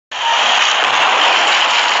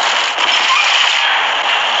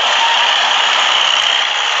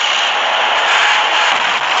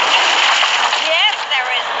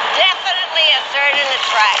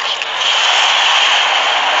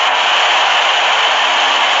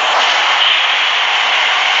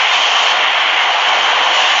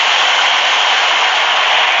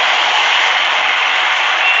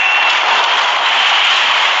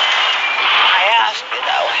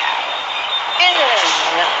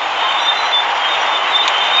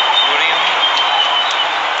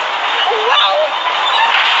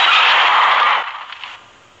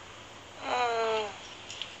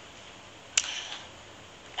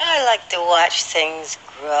watch things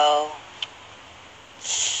grow.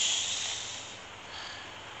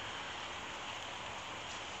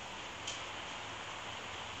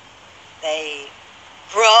 They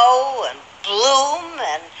grow and bloom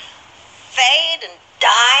and fade and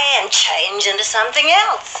die and change into something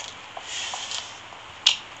else.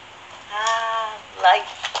 Like,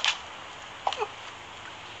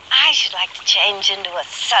 I should like to change into a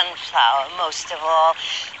sunflower most of all.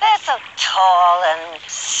 They're so tall and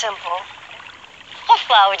simple. What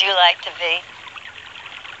flower would you like to be?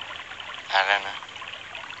 I don't know.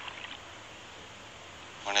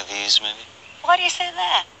 One of these, maybe? Why do you say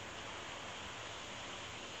that?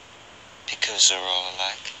 Because they're all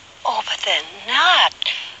alike. Oh, but they're not.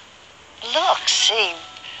 Look, see.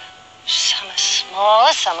 Some are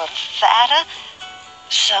smaller, some are fatter.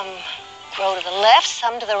 Some grow to the left,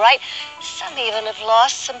 some to the right. Some even have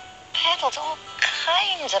lost some petals. All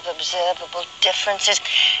kinds of observable differences.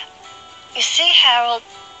 You see, Harold,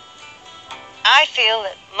 I feel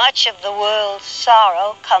that much of the world's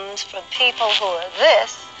sorrow comes from people who are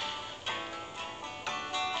this.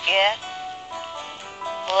 Yeah.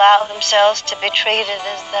 Allow themselves to be treated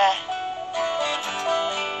as that.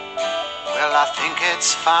 Well, I think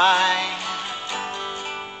it's fine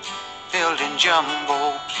building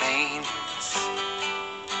jumbo planes,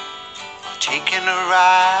 taking a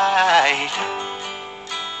ride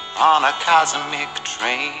on a cosmic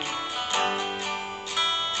train.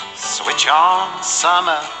 Switch on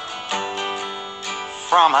summer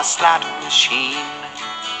from a slot machine.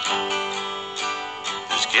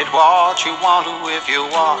 Just get what you want to if you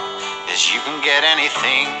want, 'cause you can get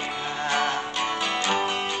anything.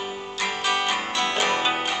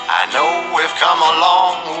 I know we've come a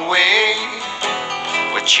long way,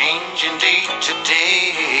 we're changing day to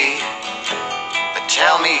day, but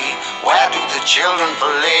tell me, where do the children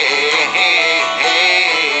play?